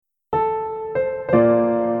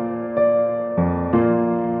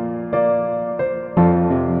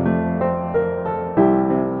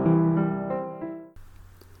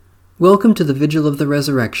Welcome to the Vigil of the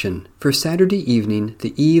Resurrection for Saturday evening,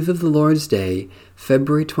 the eve of the Lord's Day,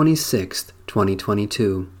 February 26th,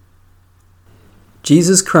 2022.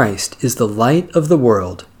 Jesus Christ is the light of the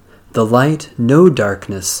world, the light no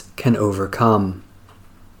darkness can overcome.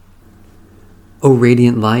 O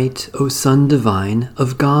radiant light, O Son divine,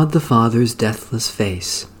 of God the Father's deathless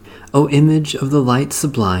face, O image of the light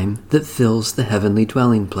sublime that fills the heavenly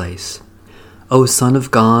dwelling place. O Son of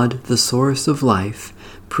God, the source of life,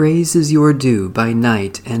 praise is your due by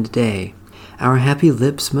night and day. Our happy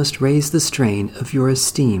lips must raise the strain of your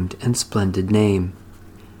esteemed and splendid name.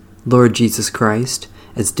 Lord Jesus Christ,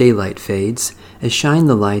 as daylight fades, as shine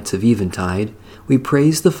the lights of eventide, we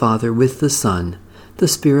praise the Father with the Son, the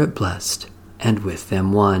Spirit blessed, and with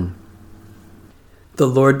them one. The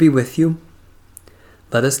Lord be with you.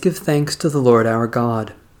 Let us give thanks to the Lord our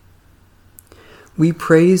God. We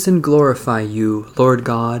praise and glorify you, Lord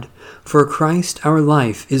God, for Christ our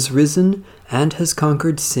life is risen and has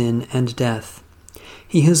conquered sin and death.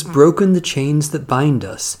 He has broken the chains that bind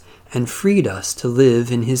us and freed us to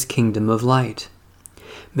live in his kingdom of light.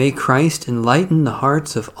 May Christ enlighten the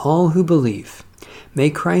hearts of all who believe. May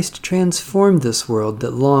Christ transform this world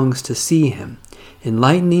that longs to see him,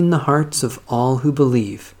 enlightening the hearts of all who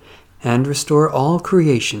believe, and restore all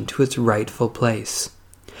creation to its rightful place.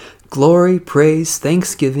 Glory, praise,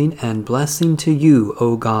 thanksgiving, and blessing to you,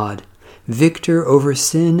 O God, victor over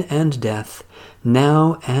sin and death,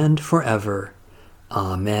 now and forever.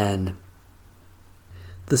 Amen.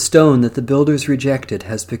 The stone that the builders rejected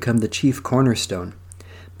has become the chief cornerstone.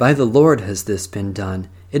 By the Lord has this been done.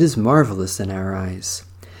 It is marvelous in our eyes.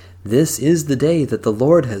 This is the day that the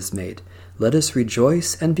Lord has made. Let us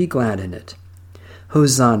rejoice and be glad in it.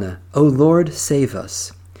 Hosanna, O Lord, save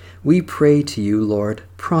us. We pray to you, Lord,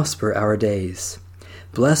 prosper our days.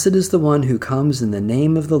 Blessed is the one who comes in the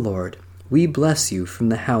name of the Lord. We bless you from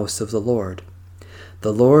the house of the Lord.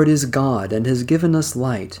 The Lord is God and has given us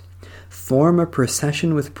light. Form a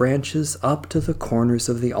procession with branches up to the corners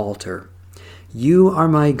of the altar. You are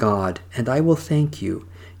my God, and I will thank you.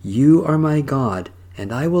 You are my God,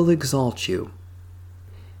 and I will exalt you.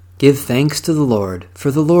 Give thanks to the Lord,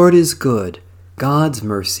 for the Lord is good. God's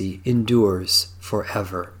mercy endures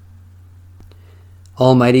forever.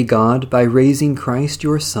 Almighty God, by raising Christ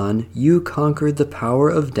your Son, you conquered the power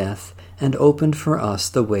of death and opened for us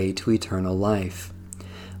the way to eternal life.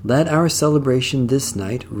 Let our celebration this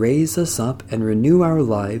night raise us up and renew our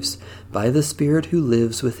lives by the Spirit who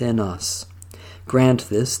lives within us. Grant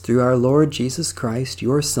this through our Lord Jesus Christ,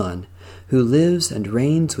 your Son, who lives and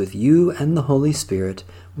reigns with you and the Holy Spirit,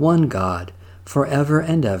 one God, forever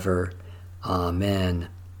and ever. Amen.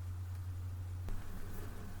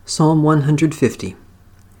 Psalm 150.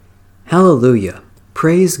 Hallelujah!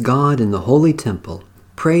 Praise God in the holy temple.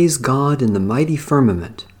 Praise God in the mighty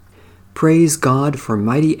firmament. Praise God for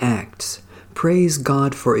mighty acts. Praise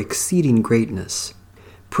God for exceeding greatness.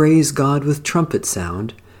 Praise God with trumpet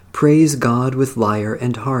sound. Praise God with lyre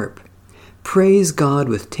and harp. Praise God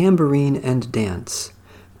with tambourine and dance.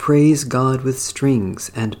 Praise God with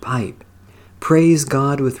strings and pipe. Praise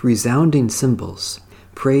God with resounding cymbals.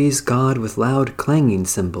 Praise God with loud clanging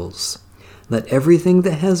cymbals. Let everything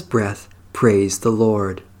that has breath praise the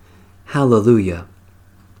Lord. Hallelujah.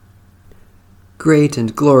 Great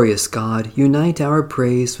and glorious God, unite our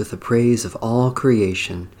praise with the praise of all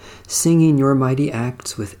creation, singing your mighty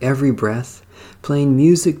acts with every breath, playing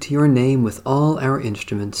music to your name with all our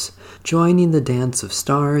instruments, joining the dance of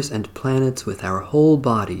stars and planets with our whole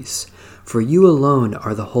bodies. For you alone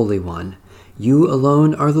are the Holy One. You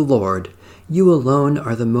alone are the Lord. You alone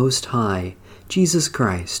are the Most High, Jesus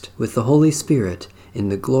Christ, with the Holy Spirit, in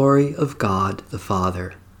the glory of God the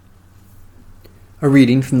Father. A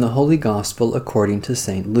reading from the Holy Gospel according to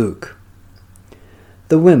St. Luke.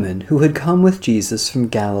 The women who had come with Jesus from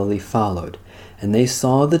Galilee followed, and they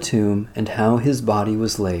saw the tomb and how his body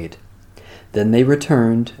was laid. Then they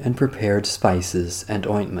returned and prepared spices and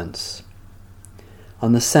ointments.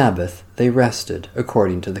 On the Sabbath they rested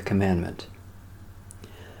according to the commandment.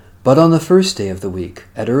 But on the first day of the week,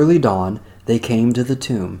 at early dawn, they came to the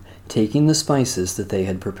tomb, taking the spices that they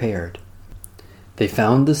had prepared. They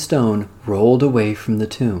found the stone rolled away from the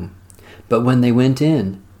tomb, but when they went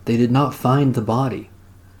in, they did not find the body.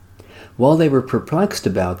 While they were perplexed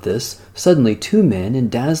about this, suddenly 2 men in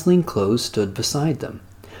dazzling clothes stood beside them.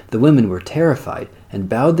 The women were terrified and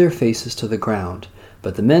bowed their faces to the ground,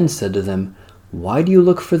 but the men said to them, "Why do you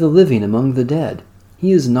look for the living among the dead?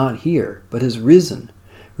 He is not here, but has risen.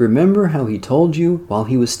 Remember how he told you, while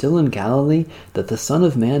he was still in Galilee, that the Son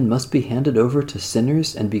of Man must be handed over to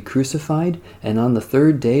sinners and be crucified, and on the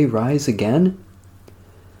 3rd day rise again?"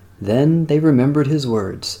 Then they remembered his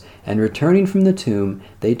words, And returning from the tomb,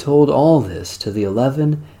 they told all this to the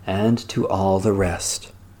 11 and to all the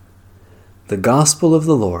rest. The Gospel of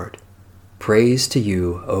the Lord. Praise to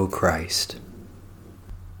you, O Christ.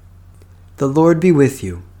 The Lord be with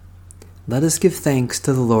you. Let us give thanks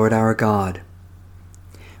to the Lord our God.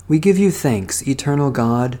 We give you thanks, eternal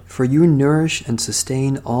God, for you nourish and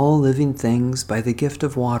sustain all living things by the gift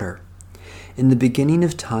of water. In the beginning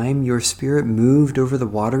of time, your Spirit moved over the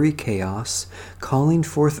watery chaos, calling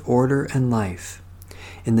forth order and life.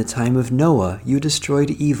 In the time of Noah, you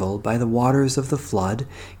destroyed evil by the waters of the flood,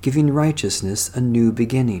 giving righteousness a new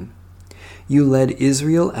beginning. You led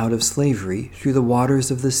Israel out of slavery through the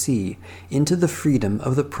waters of the sea into the freedom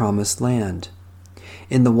of the promised land.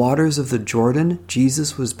 In the waters of the Jordan,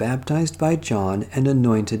 Jesus was baptized by John and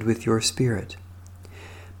anointed with your Spirit.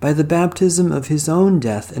 By the baptism of his own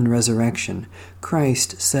death and resurrection,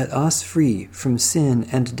 Christ set us free from sin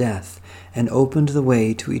and death and opened the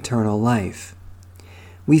way to eternal life.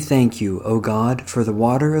 We thank you, O God, for the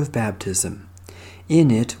water of baptism.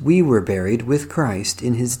 In it we were buried with Christ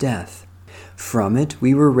in his death. From it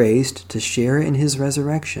we were raised to share in his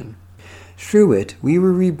resurrection. Through it we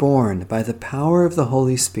were reborn by the power of the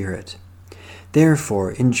Holy Spirit.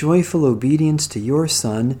 Therefore, in joyful obedience to your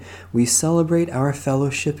Son, we celebrate our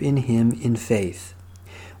fellowship in him in faith.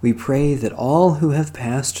 We pray that all who have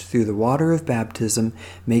passed through the water of baptism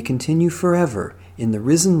may continue forever in the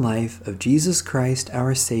risen life of Jesus Christ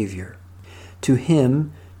our Savior. To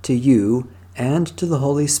him, to you, and to the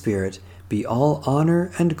Holy Spirit be all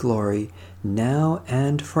honor and glory, now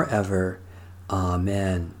and forever.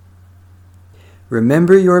 Amen.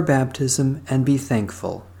 Remember your baptism and be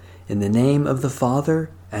thankful. In the name of the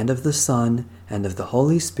Father, and of the Son, and of the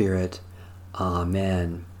Holy Spirit.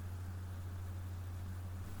 Amen.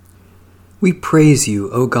 We praise you,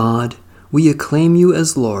 O God. We acclaim you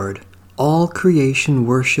as Lord. All creation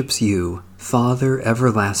worships you, Father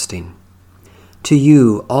everlasting. To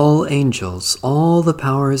you, all angels, all the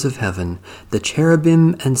powers of heaven, the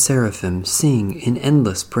cherubim and seraphim sing in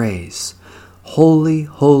endless praise. Holy,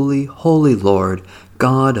 holy, holy Lord,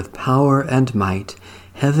 God of power and might,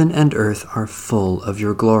 heaven and earth are full of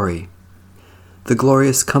your glory. The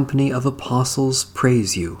glorious company of apostles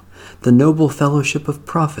praise you. The noble fellowship of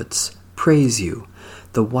prophets praise you.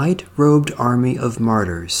 The white-robed army of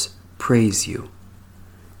martyrs praise you.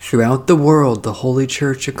 Throughout the world the Holy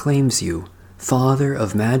Church acclaims you, Father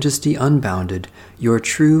of majesty unbounded, your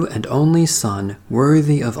true and only Son,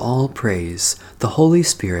 worthy of all praise, the Holy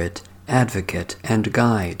Spirit, advocate and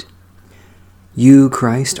guide. You,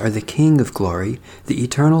 Christ, are the King of glory, the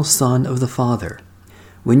eternal Son of the Father.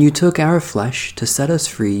 When you took our flesh to set us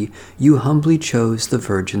free, you humbly chose the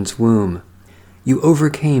Virgin's womb. You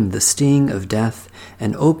overcame the sting of death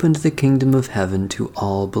and opened the kingdom of heaven to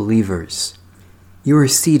all believers. You are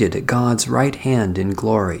seated at God's right hand in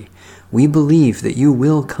glory. We believe that you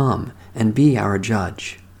will come and be our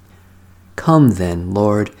judge. Come then,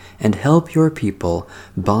 Lord, and help your people,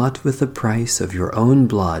 bought with the price of your own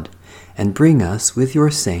blood, and bring us with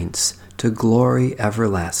your saints to glory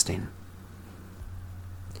everlasting.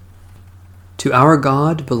 To our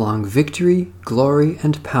God belong victory, glory,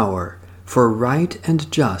 and power, for right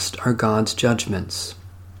and just are God's judgments.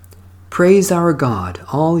 Praise our God,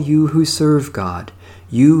 all you who serve God,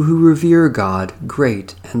 you who revere God,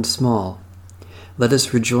 great and small. Let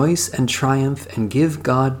us rejoice and triumph and give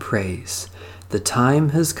God praise. The time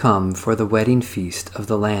has come for the wedding feast of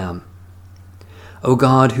the Lamb. O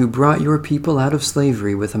God, who brought your people out of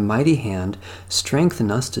slavery with a mighty hand,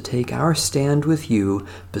 strengthen us to take our stand with you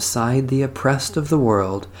beside the oppressed of the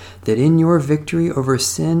world, that in your victory over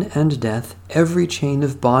sin and death every chain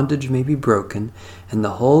of bondage may be broken, and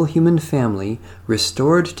the whole human family,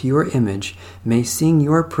 restored to your image, may sing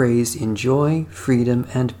your praise in joy, freedom,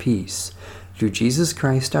 and peace. Through Jesus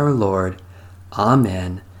Christ our Lord.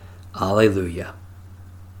 Amen. Alleluia.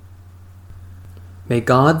 May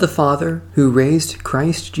God the Father, who raised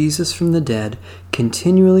Christ Jesus from the dead,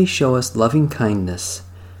 continually show us loving kindness.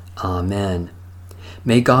 Amen.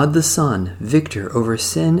 May God the Son, victor over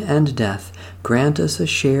sin and death, grant us a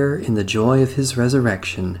share in the joy of his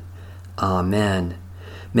resurrection. Amen.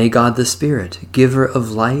 May God the Spirit, giver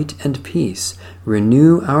of light and peace,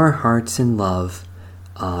 renew our hearts in love.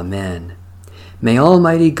 Amen. May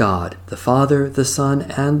Almighty God, the Father, the Son,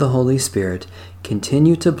 and the Holy Spirit,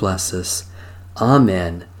 continue to bless us.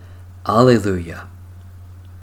 Amen. Alleluia.